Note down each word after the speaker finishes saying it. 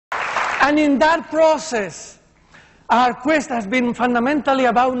And in that process, our quest has been fundamentally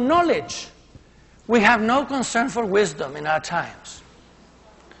about knowledge. We have no concern for wisdom in our times.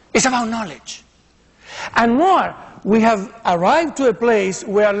 It's about knowledge. And more, we have arrived to a place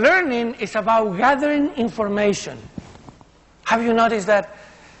where learning is about gathering information. Have you noticed that?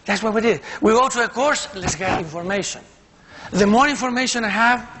 That's what we did. We go to a course, let's get information. The more information I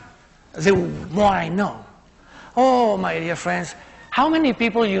have, the more I know. Oh, my dear friends, how many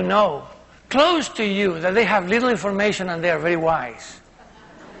people you know close to you that they have little information and they are very wise?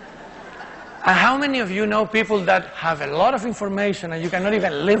 And how many of you know people that have a lot of information and you cannot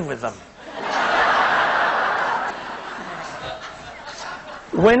even live with them?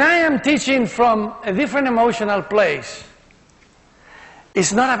 When I am teaching from a different emotional place,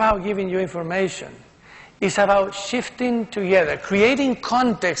 it's not about giving you information. It's about shifting together, creating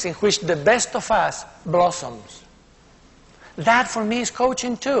context in which the best of us blossoms. That for me is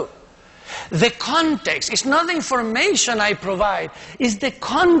coaching too. The context, it's not the information I provide, it's the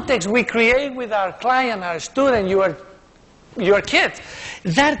context we create with our client, our student, your kids.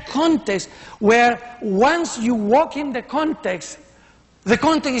 That context where once you walk in the context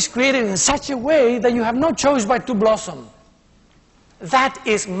is created in such a way that you have no choice but to blossom. That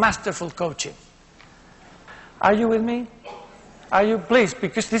is masterful coaching. Are you with me? Are you? Please,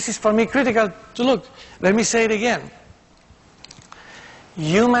 because this is for me critical to look. Let me say it again.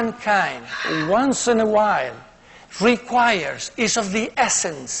 Humankind, once in a while, is of the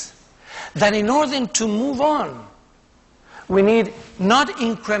essence that in order to move on, we need not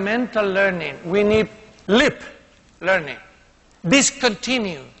incremental learning, we need leap learning,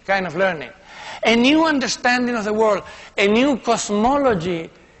 discontinued kind of learning, a new understanding of the world, a new cosmology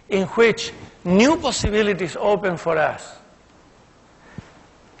in which new possibilities open for us.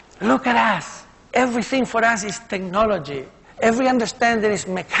 Look at us. Everything for us is technology. Every understanding is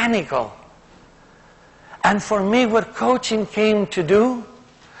mechanical. And for me, what coaching came to do,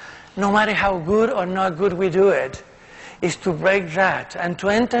 no matter how good or not good we do it, is to break that and to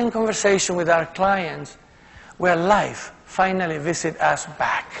enter in conversation with our clients where life finally visits us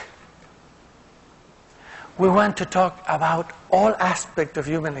back. We want to talk about all aspects of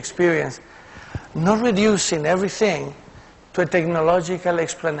human experience, not reducing everything to a technological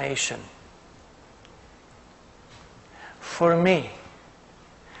explanation. For me,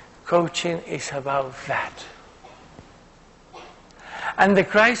 coaching is about that. And the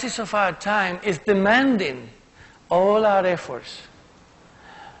crisis of our time is demanding all our efforts.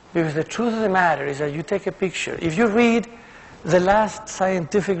 Because the truth of the matter is that you take a picture. If you read the last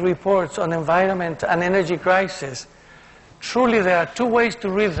scientific reports on environment and energy crisis, truly there are two ways to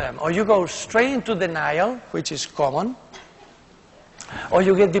read them. Or you go straight into denial, which is common, or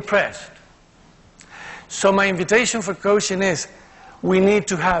you get depressed. So my invitation for coaching is, we need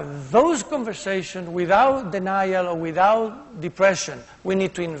to have those conversations without denial or without depression. We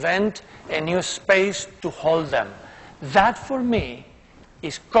need to invent a new space to hold them. That for me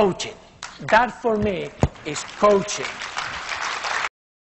is coaching. That for me is coaching.